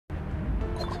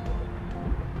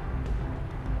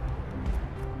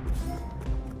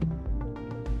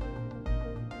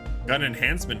Gun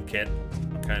enhancement kit.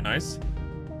 Okay, nice.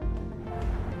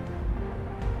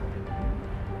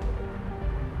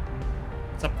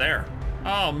 What's up there?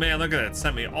 Oh man, look at that. It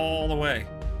sent me all the way.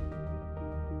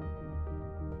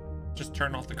 Just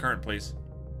turn off the current, please.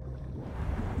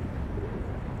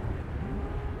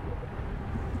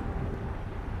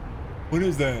 What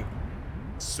is that?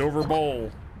 Silver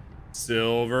bowl.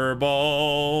 Silver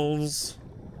balls.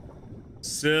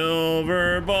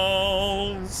 Silver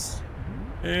balls.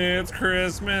 It's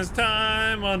Christmas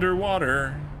time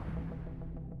underwater.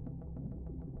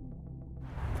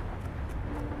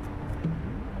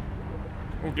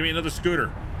 Oh, give me another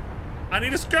scooter. I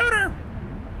need a scooter.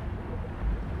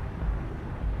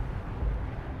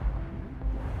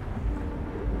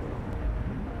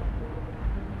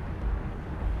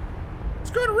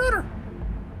 Scooter rooter.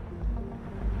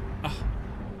 Oh.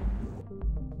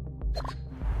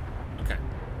 Okay.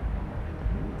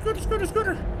 Scooter, scooter,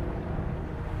 scooter.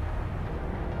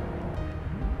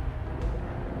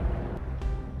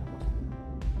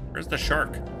 Where's the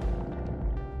shark?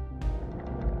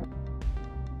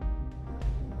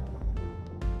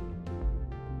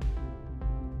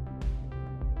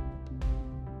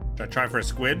 Should I try for a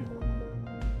squid?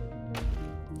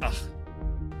 Ugh.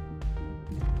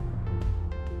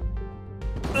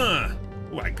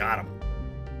 Ooh, I got him.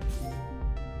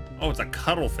 Oh, it's a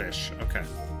cuttlefish. Okay.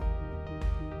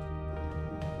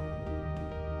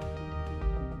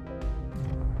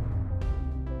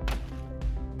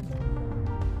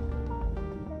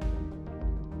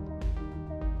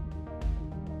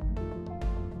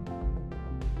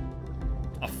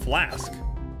 A flask.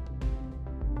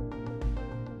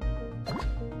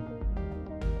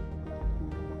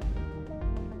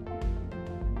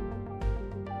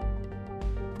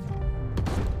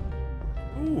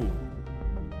 Ooh.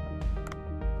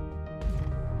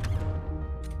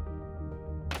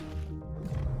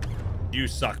 You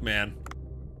suck, man.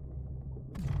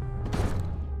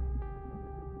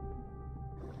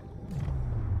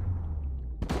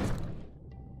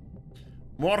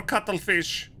 More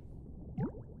cuttlefish.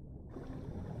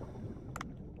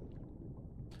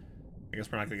 I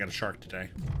guess we're not gonna get a shark today.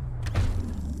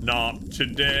 Not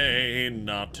today,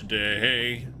 not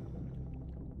today.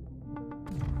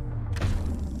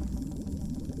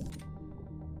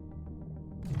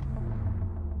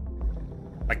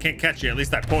 I can't catch you, at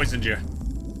least I poisoned you.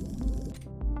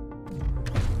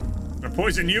 I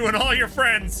poisoned you and all your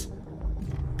friends.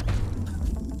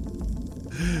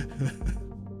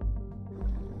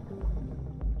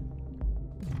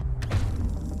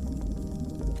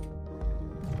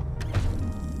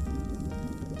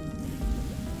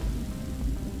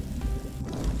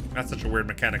 That's such a weird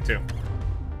mechanic too.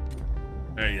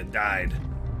 There, you died.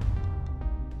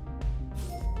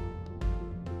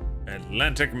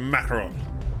 Atlantic mackerel.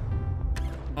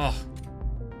 Oh.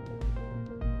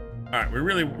 All right, we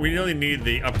really need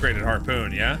the upgraded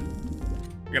harpoon, yeah?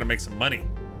 We gotta make some money.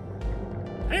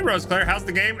 Hey, Rose Claire, how's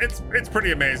the game? It's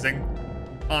pretty amazing,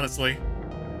 honestly.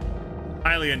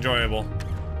 Highly enjoyable.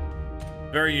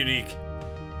 Very unique.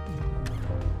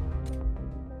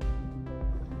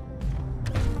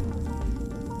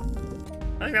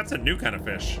 I think that's a new kind of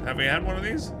fish. Have we had one of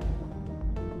these?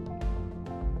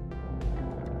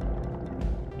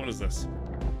 What is this?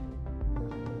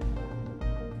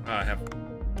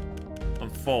 I'm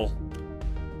full.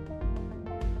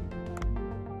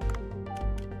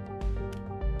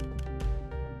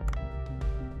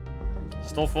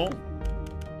 Still full?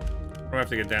 What do I have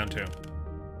to get down to?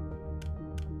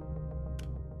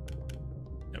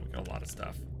 Yeah, we got a lot of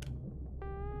stuff.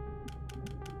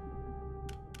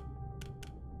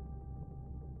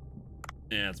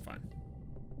 Yeah, it's fine.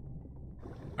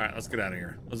 All right, let's get out of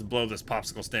here. Let's blow this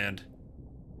popsicle stand.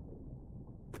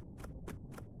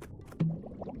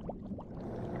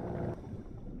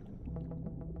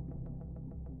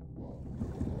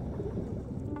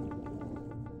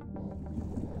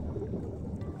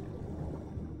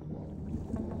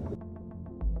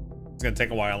 It's gonna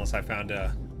take a while unless I found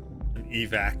an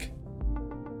evac.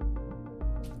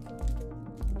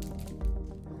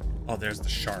 Oh, there's the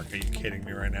shark. Are you kidding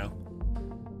me right now?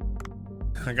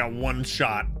 I got one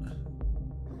shot.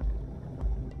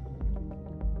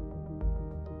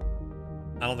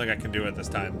 I don't think I can do it this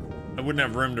time. I wouldn't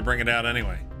have room to bring it out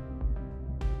anyway.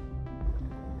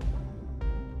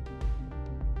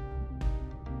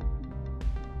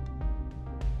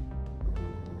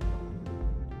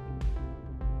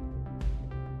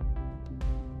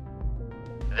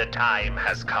 The time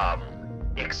has come.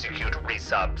 Execute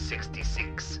resub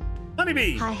 66.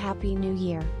 Honeybee. Hi, Happy New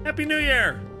Year. Happy New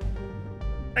Year.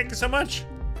 Thank you so much.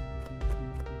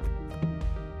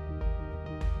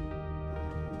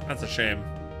 That's a shame.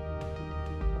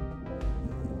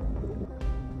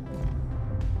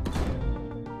 Get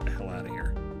the hell out of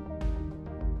here.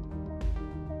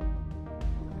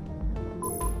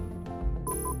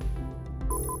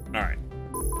 All right.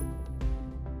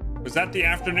 Was that the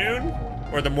afternoon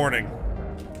or the morning?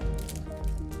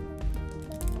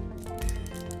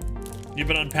 You've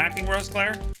been unpacking, Rose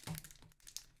Claire?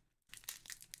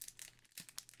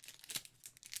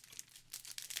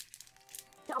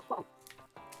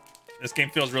 This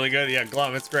game feels really good. Yeah,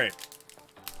 Glum, it's great.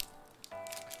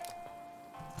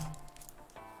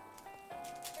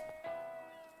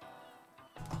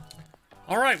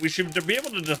 All right, we should be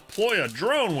able to deploy a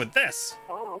drone with this.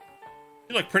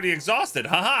 You look pretty exhausted,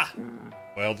 haha.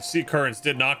 Well, the sea currents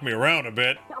did knock me around a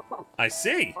bit. I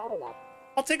see.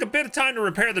 I'll take a bit of time to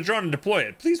repair the drone and deploy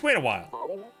it. Please wait a while.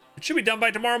 It should be done by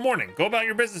tomorrow morning. Go about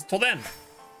your business till then.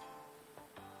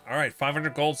 All right,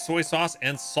 500 gold, soy sauce,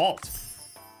 and salt.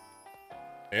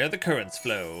 There the currents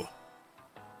flow.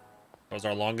 That was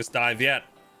our longest dive yet.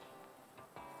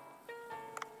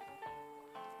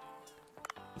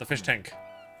 The fish tank.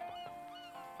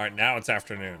 All right, now it's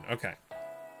afternoon. Okay.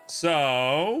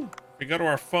 So, we go to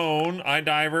our phone,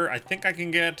 iDiver. I think I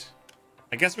can get...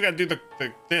 I guess we gotta do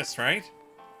this, right?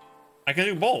 I can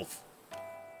do both.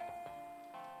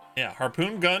 Yeah,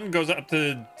 harpoon gun goes up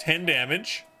to 10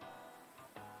 damage.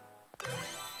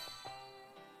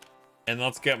 And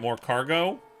let's get more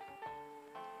cargo.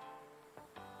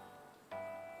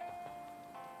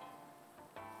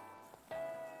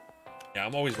 Yeah,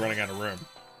 I'm always running out of room.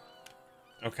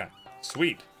 Okay,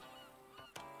 sweet.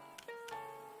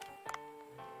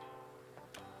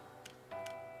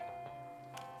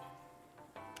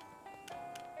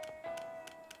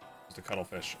 There's the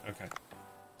cuttlefish. Okay.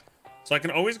 So I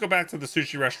can always go back to the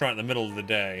sushi restaurant in the middle of the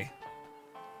day.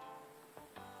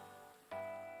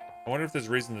 I wonder if there's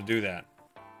reason to do that.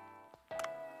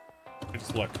 Let me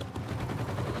just look.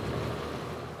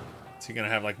 Is he gonna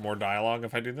have like more dialogue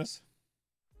if I do this?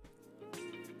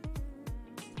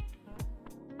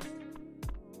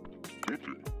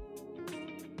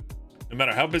 No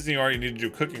matter how busy you are, you need to do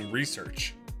cooking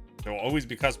research. There will always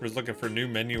be customers looking for new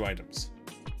menu items.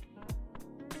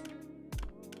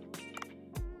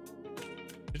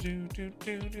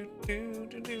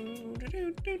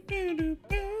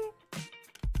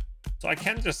 So I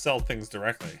can just sell things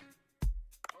directly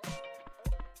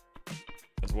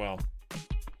as well.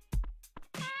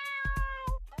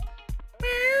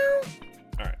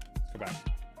 All right, let's go back.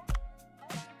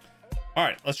 All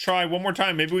right, let's try one more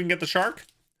time. Maybe we can get the shark.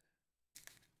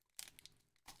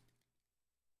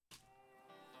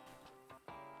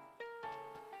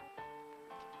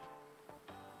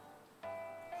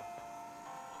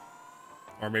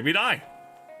 Or maybe die.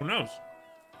 Who knows?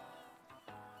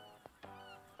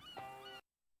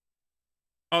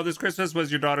 Oh, this Christmas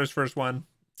was your daughter's first one.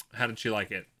 How did she like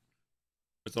it? It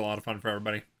was a lot of fun for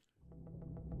everybody.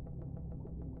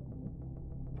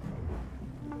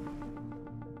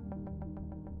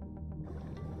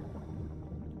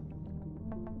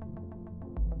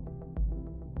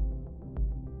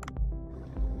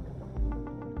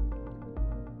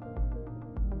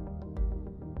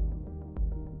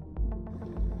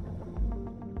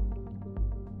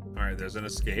 There's an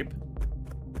escape.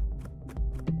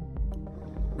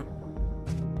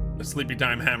 The sleepy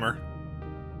time hammer.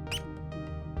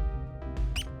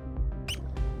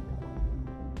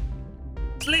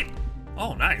 Sleep!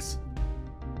 Oh, nice.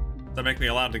 Does that make me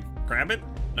allowed to grab it?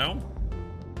 No?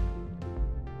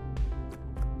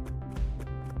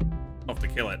 I'll have to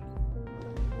kill it.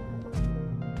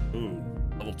 Ooh,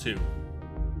 level 2.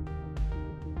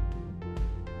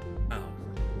 Oh.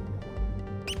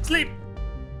 Sleep!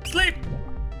 Sleep!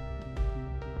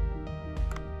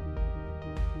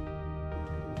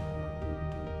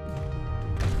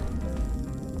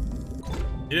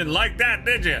 You didn't like that,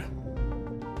 did you?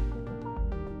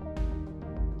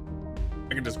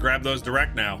 I can just grab those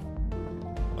direct now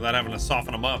without having to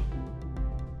soften them up.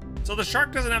 So the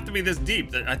shark doesn't have to be this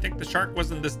deep. I think the shark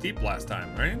wasn't this deep last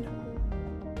time, right?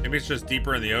 Maybe it's just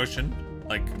deeper in the ocean,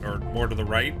 like, or more to the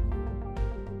right.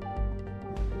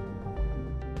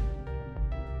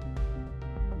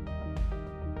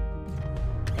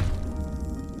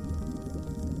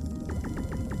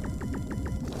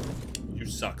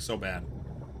 Suck so bad.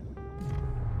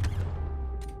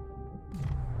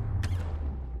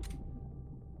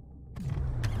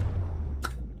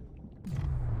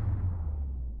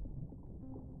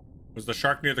 Was the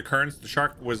shark near the currents? The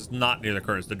shark was not near the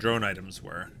currents. The drone items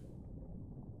were.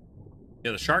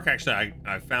 Yeah, the shark, actually,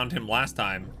 I found him last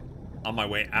time on my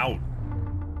way out.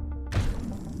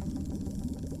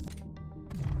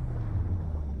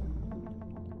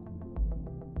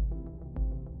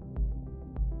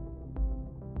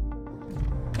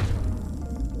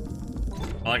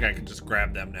 I could just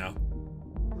grab them now.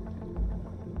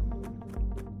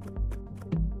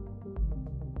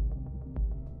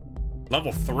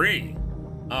 Level 3.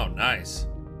 Oh, nice.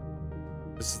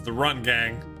 This is the run,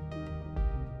 gang.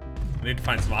 I need to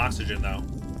find some oxygen, though.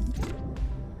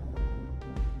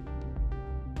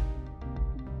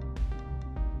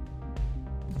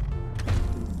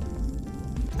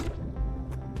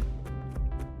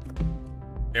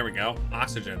 There we go.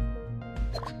 Oxygen.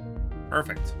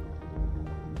 Perfect.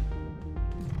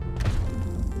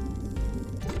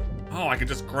 Oh, I can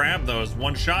just grab those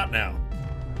one shot now.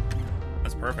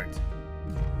 That's perfect.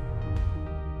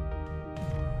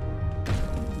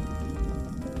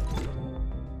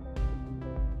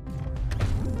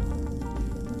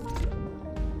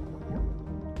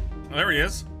 Oh, there he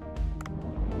is.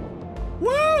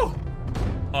 Woo!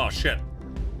 Oh, shit.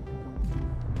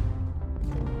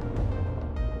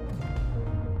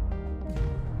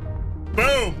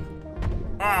 Boom!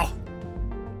 Oh.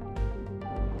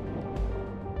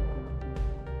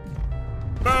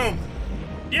 Boom!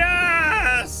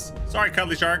 Yes! Sorry,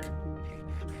 cuddly shark.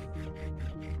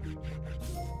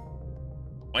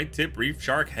 White tip reef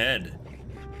shark head.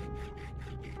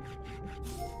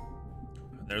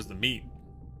 There's the meat.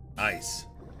 Nice.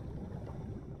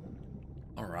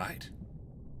 All right.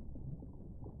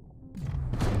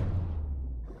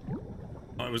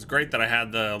 Oh, it was great that I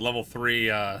had the level 3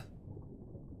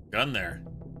 gun there.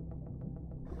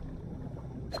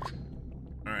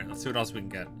 All right, let's see what else we can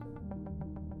get.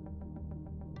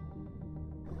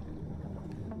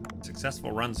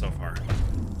 Successful run so far.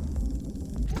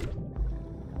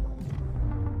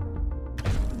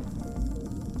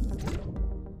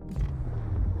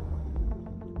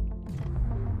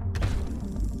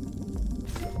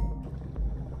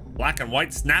 Black and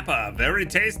white snapper, very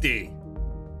tasty.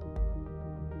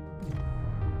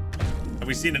 Have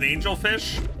we seen an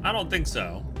angelfish? I don't think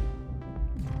so.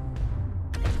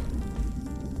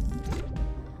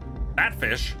 That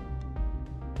fish.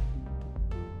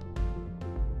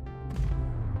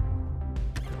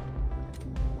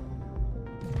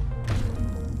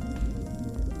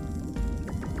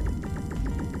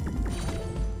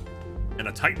 And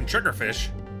a Titan triggerfish.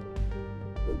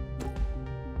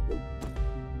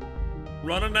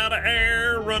 Running out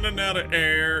of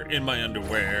air in my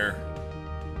underwear.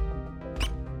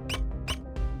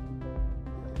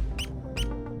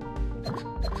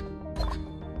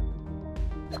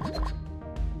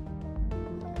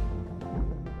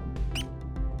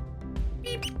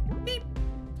 Beep, beep.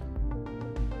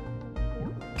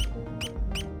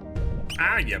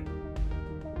 Ah, you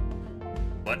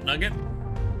butt nugget.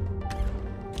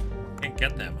 Can't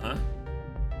get them, huh?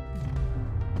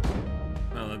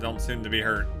 No, they don't seem to be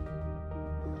hurt.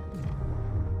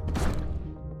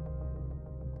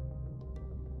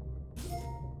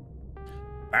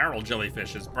 Barrel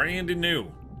jellyfish is brand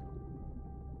new.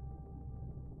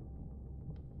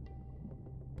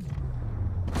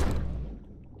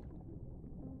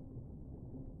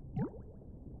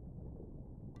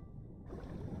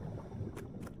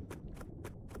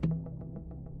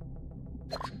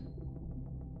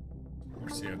 More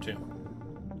CO2.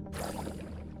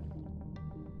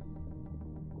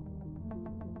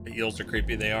 The eels are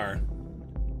creepy, they are.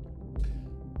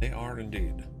 They are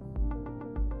indeed.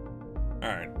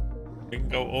 Alright. We can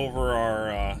go over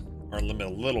our limit a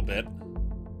little bit.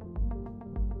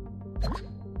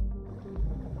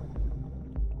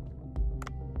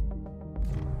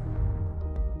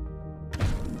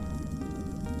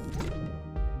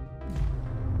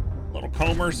 Little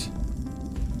combers.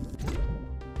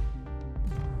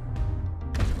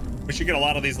 We should get a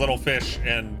lot of these little fish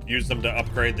and use them to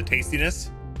upgrade the tastiness.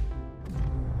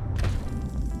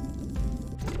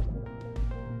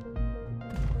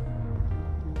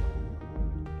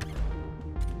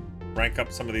 Rank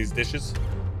up some of these dishes.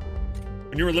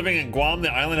 When you were living in Guam,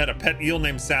 the island had a pet eel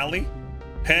named Sally.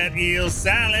 Pet eel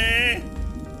Sally!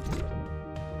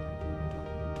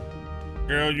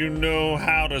 Girl, you know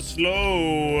how to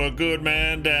slow a good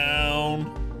man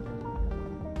down.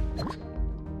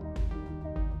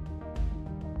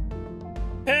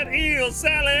 Pet eel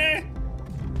Sally!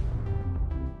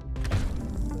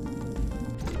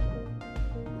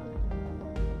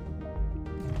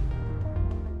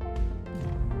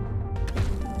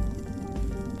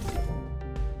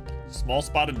 Small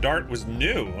spotted dart was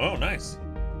new. Oh, nice.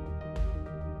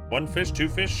 One fish, two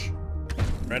fish,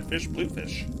 red fish, blue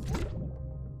fish.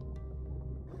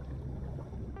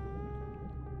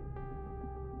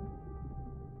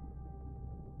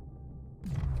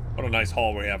 What a nice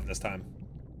haul we have this time.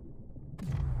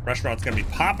 Restaurant's gonna be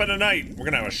popping tonight. We're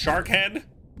gonna have a shark head.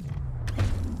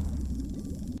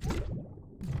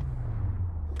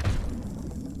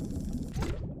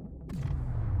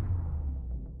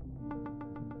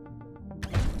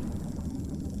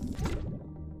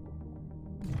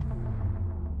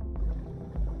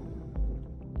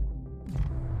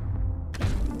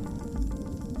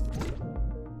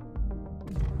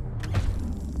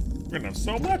 We're gonna have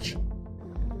so much.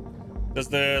 Does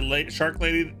the shark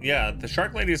lady? Yeah, the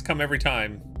shark lady has come every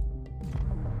time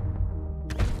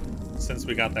since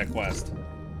we got that quest.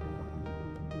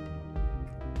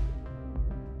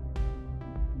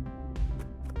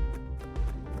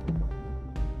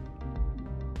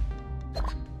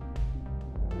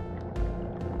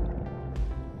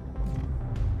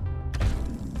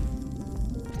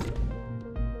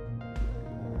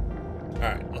 All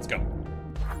right, let's go.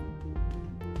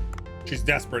 She's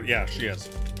desperate. Yeah, she is.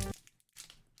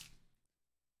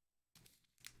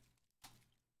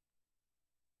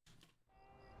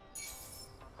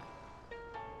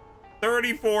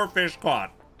 "34 fish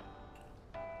caught."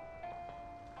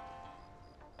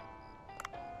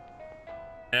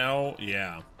 Hell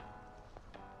yeah.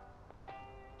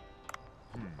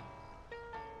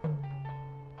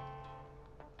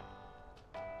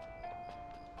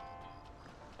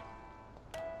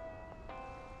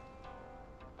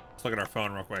 Let's look at our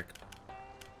phone real quick.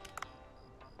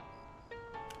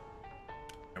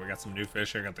 We got some new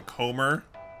fish here. Got the comber,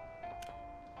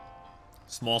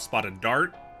 small spotted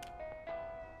dart.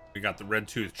 We got the red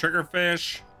tooth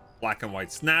triggerfish, black and white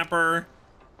snapper,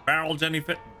 barrel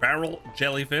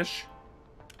jellyfish,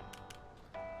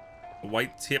 the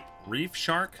white tip reef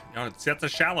shark. Oh, that's a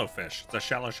shallow fish. It's a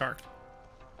shallow shark.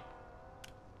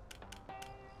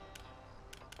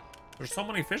 There's so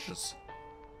many fishes.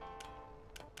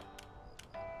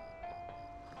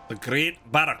 The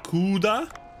great barracuda.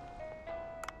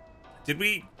 Did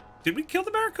we kill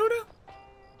the barracuda?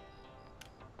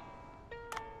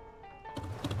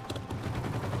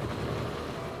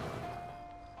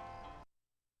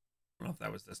 I don't know if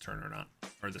that was this turn or not,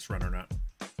 or this run or not.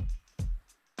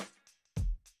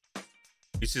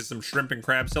 You see some shrimp and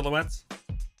crab silhouettes?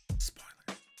 Spoiler.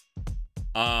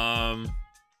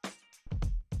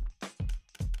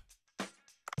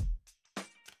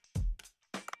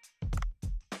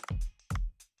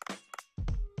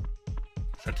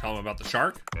 Should I tell him about the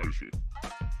shark?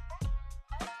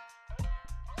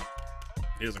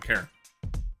 He doesn't care.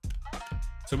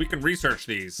 So we can research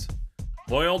these.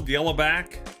 Boiled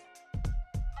yellowback,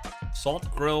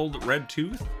 salt grilled red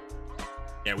tooth.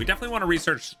 Yeah, we definitely want to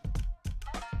research.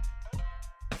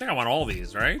 I think I want all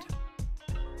these, right?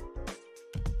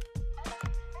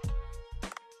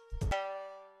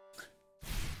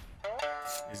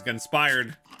 He's getting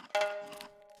inspired.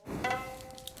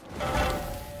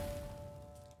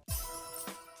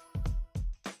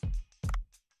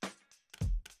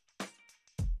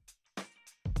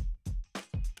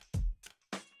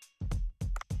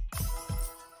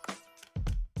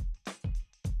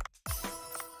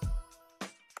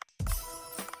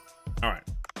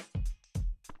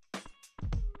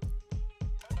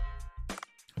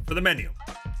 For the menu,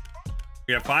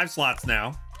 we have 5 slots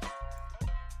now.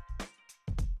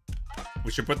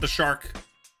 We should put the shark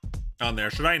on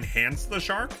there. Should I enhance the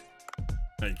shark?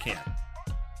 No, you can't.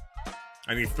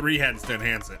 I need 3 heads to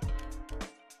enhance it.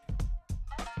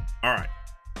 All right.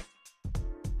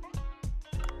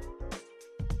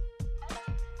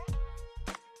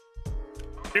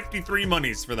 $53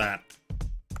 monies for that.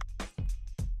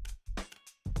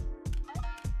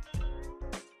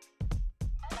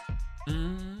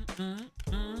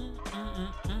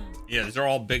 Yeah, these are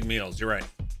all big meals. You're right.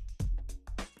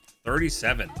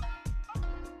 37.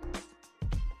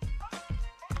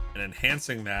 And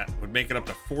enhancing that would make it up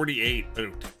to 48. But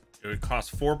it would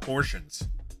cost 4 portions.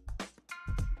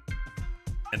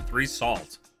 And 3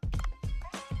 salt.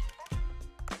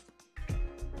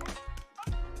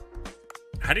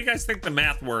 How do you guys think the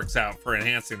math works out for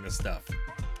enhancing this stuff?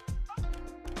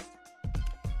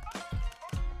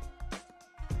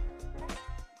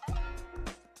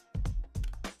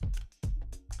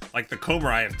 Like the comber,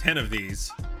 I have 10 of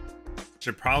these.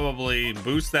 Should probably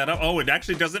boost that up. Oh, it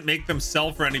actually doesn't make them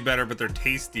sell for any better, but they're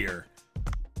tastier.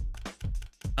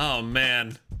 Oh,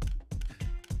 man.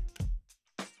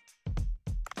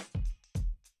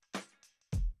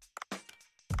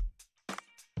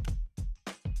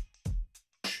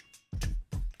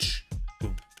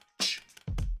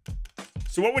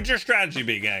 So what would your strategy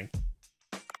be, gang?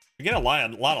 We get a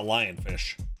lot of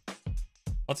lionfish.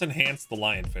 Let's enhance the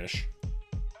lionfish.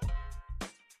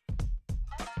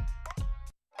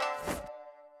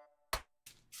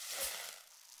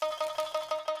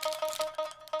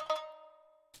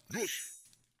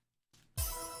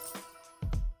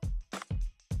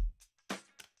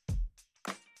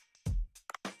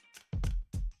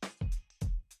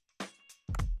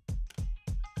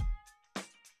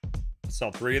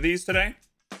 Sell 3 of these today.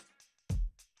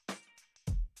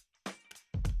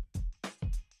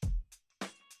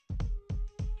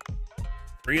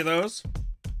 Three of those.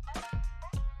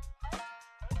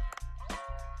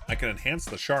 I can enhance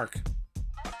the shark.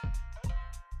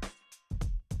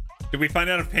 Did we find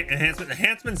out if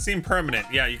enhancements seem permanent?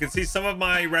 Yeah, you can see some of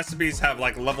my recipes have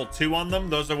like level 2 on them.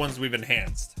 Those are ones we've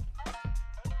enhanced.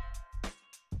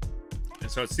 And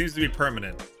so it seems to be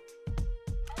permanent.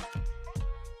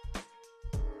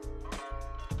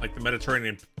 Like the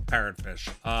Mediterranean parrotfish.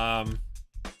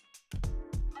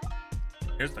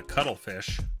 Here's the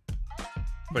cuttlefish.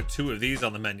 Put 2 of these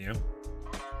on the menu.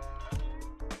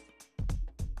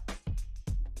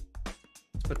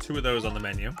 Let's put 2 of those on the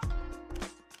menu.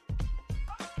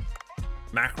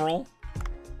 Mackerel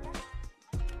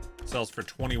sells for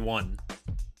 21.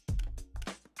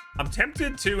 I'm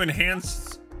tempted to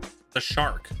enhance the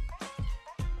shark,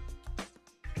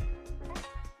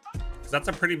 because that's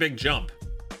a pretty big jump.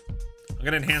 I'm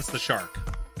gonna enhance the shark,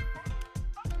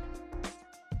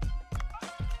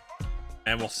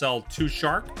 and we'll sell 2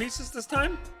 shark pieces this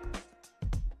time.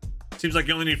 Seems like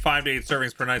you only need 5 to 8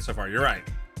 servings per night so far. You're right.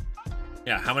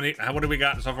 Yeah, what do we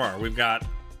got so far? We've got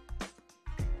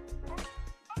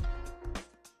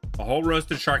a whole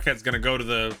roasted shark head's gonna go to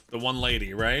the one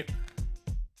lady, right?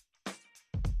 And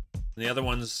the other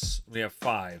ones, we have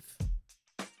 5.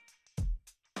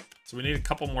 So we need a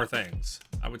couple more things.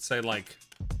 I would say, like,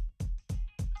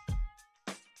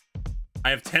 I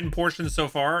have 10 portions so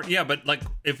far. Yeah, but like,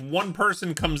 if one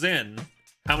person comes in,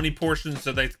 how many portions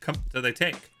do they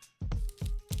take?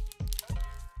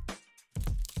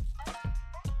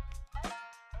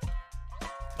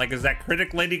 Like, is that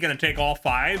critic lady gonna take all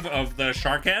 5 of the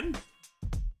shark head?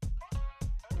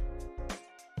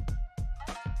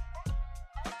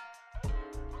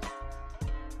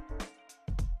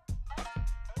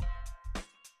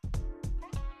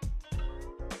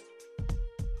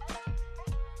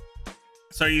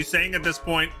 So are you saying at this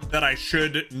point that I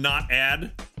should not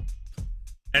add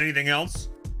anything else?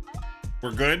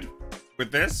 We're good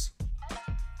with this?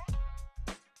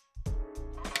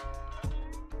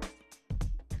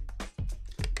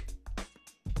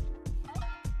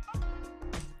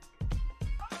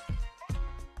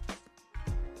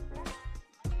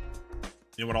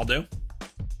 You know what I'll do?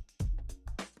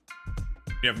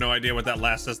 You have no idea what that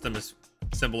last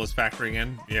symbol is factoring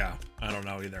in? Yeah, I don't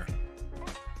know either.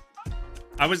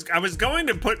 I was going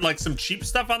to put like some cheap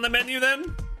stuff on the menu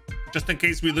then, just in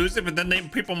case we lose it, but then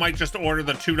people might just order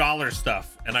the $2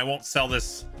 stuff, and I won't sell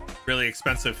this really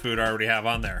expensive food I already have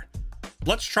on there.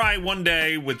 Let's try one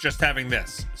day with just having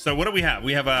this. So what do we have?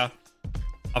 We have a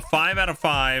 5 out of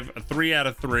 5, a 3 out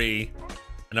of 3,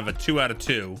 and I have a 2 out of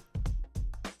 2.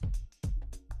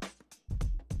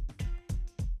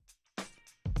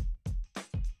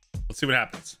 Let's see what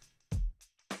happens.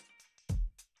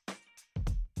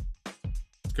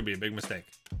 This could be a big mistake.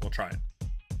 We'll try it.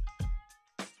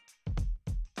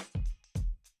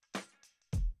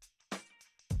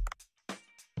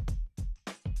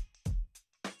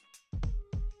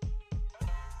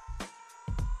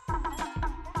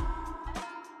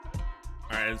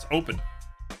 All right, it's open.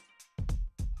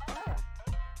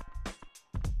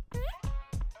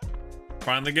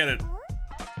 Finally get it.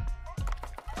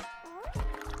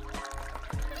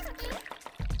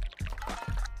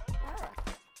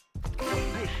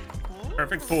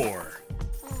 Perfect 4.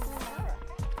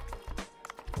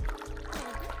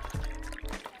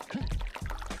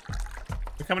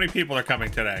 Look how many people are coming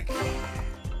today.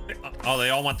 Oh, they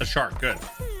all want the shark. Good.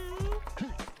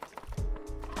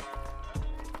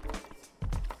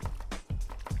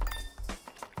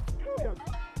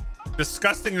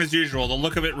 Disgusting as usual. The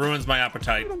look of it ruins my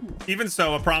appetite. Even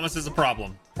so, a promise is a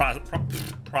problem.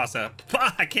 Process.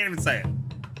 I can't even say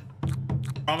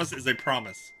it. Promise is a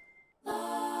promise.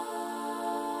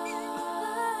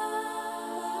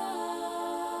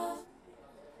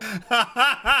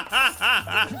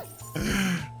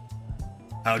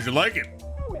 How'd you like it?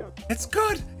 It's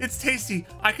good. It's tasty.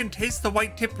 I can taste the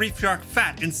white tip reef shark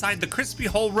fat inside the crispy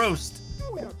whole roast.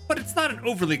 But it's not an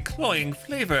overly cloying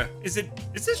flavor. Is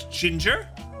this ginger?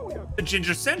 The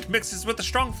ginger scent mixes with the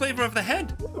strong flavor of the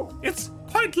head. It's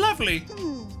quite lovely.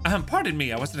 Pardon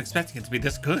me, I wasn't expecting it to be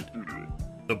this good.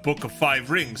 The Book of 5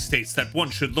 Rings states that one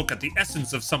should look at the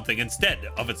essence of something instead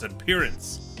of its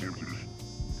appearance.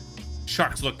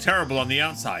 Sharks look terrible on the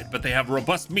outside, but they have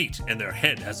robust meat and their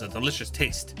head has a delicious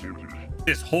taste.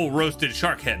 This whole roasted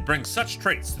shark head brings such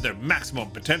traits to their maximum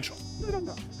potential.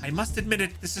 I must admit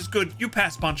it, this is good. You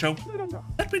pass, Pancho.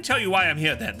 Let me tell you why I'm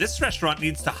here then. This restaurant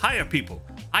needs to hire people.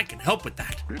 I can help with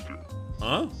that.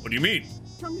 Huh? What do you mean?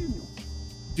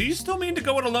 Do you still mean to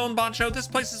go it alone, Bancho? This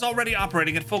place is already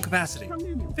operating at full capacity.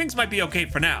 Things might be okay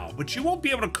for now, but you won't be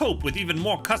able to cope with even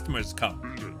more customers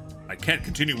come. I can't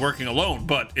continue working alone,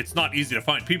 but it's not easy to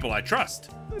find people I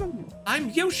trust. I'm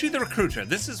Yoshi the recruiter.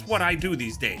 This is what I do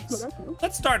these days.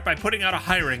 Let's start by putting out a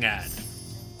hiring ad.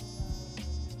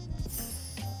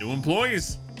 New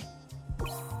employees.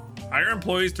 Hire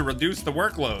employees to reduce the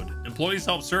workload. Employees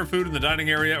help serve food in the dining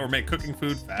area or make cooking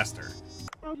food faster.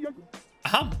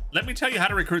 Let me tell you how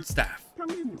to recruit staff.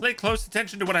 Pay close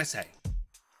attention to what I say.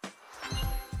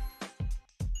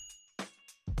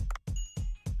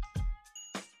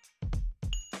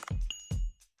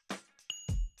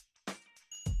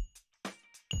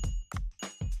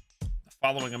 The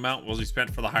following amount will be spent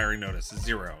for the hiring notice.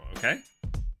 0, okay?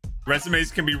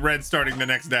 Resumes can be read starting the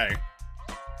next day.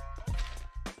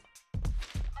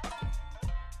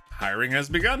 Hiring has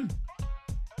begun.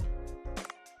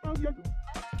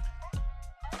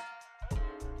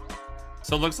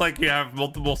 So it looks like you have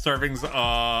multiple servings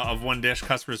of one dish.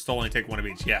 Customers still only take one of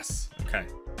each. Yes. Okay.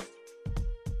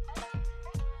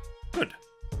 Good.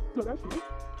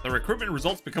 The recruitment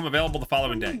results become available the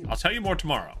following day. I'll tell you more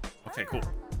tomorrow. Okay, cool.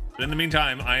 But in the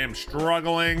meantime, I am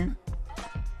struggling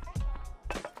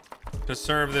to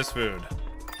serve this food.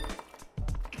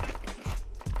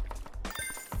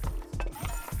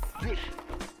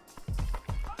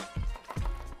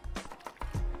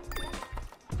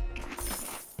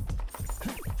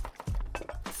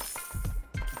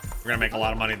 We're gonna make a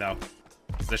lot of money though.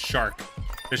 This shark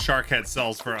head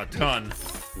sells for a ton.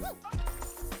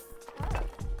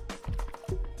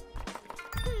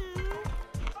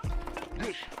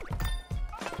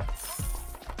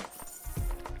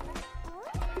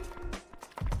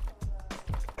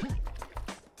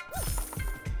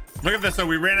 Look at this, so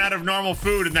we ran out of normal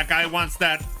food and that guy wants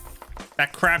that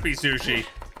crappy sushi.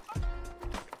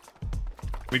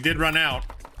 We did run out.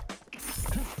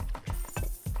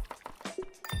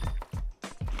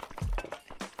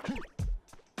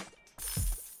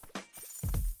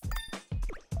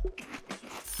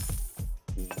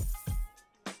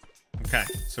 Okay,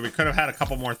 so we could have had a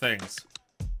couple more things.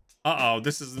 Uh-oh,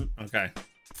 this isn't... Okay.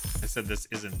 I said this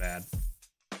isn't bad.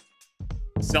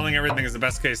 Selling everything is the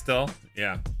best case still?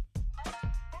 Yeah.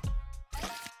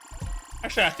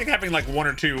 Actually, I think having like 1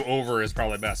 or 2 over is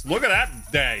probably best. Look at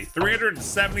that day.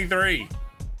 373.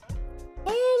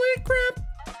 Holy crap.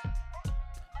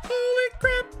 Holy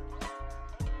crap.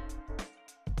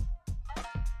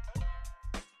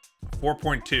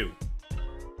 4.2.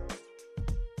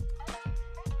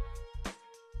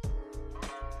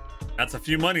 That's a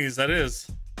few monies, that is.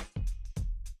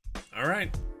 All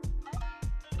right.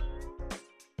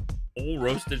 Whole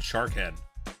roasted shark head.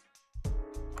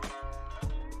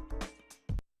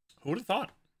 Who would have thought?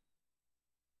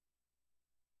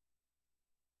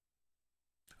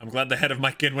 I'm glad the head of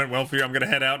my kid went well for you. I'm going to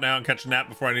head out now and catch a nap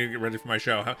before I need to get ready for my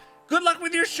show. Good luck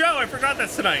with your show. I forgot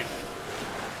that's tonight.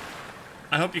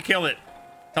 I hope you kill it.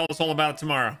 Tell us all about it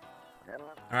tomorrow.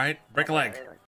 All right. Break a leg.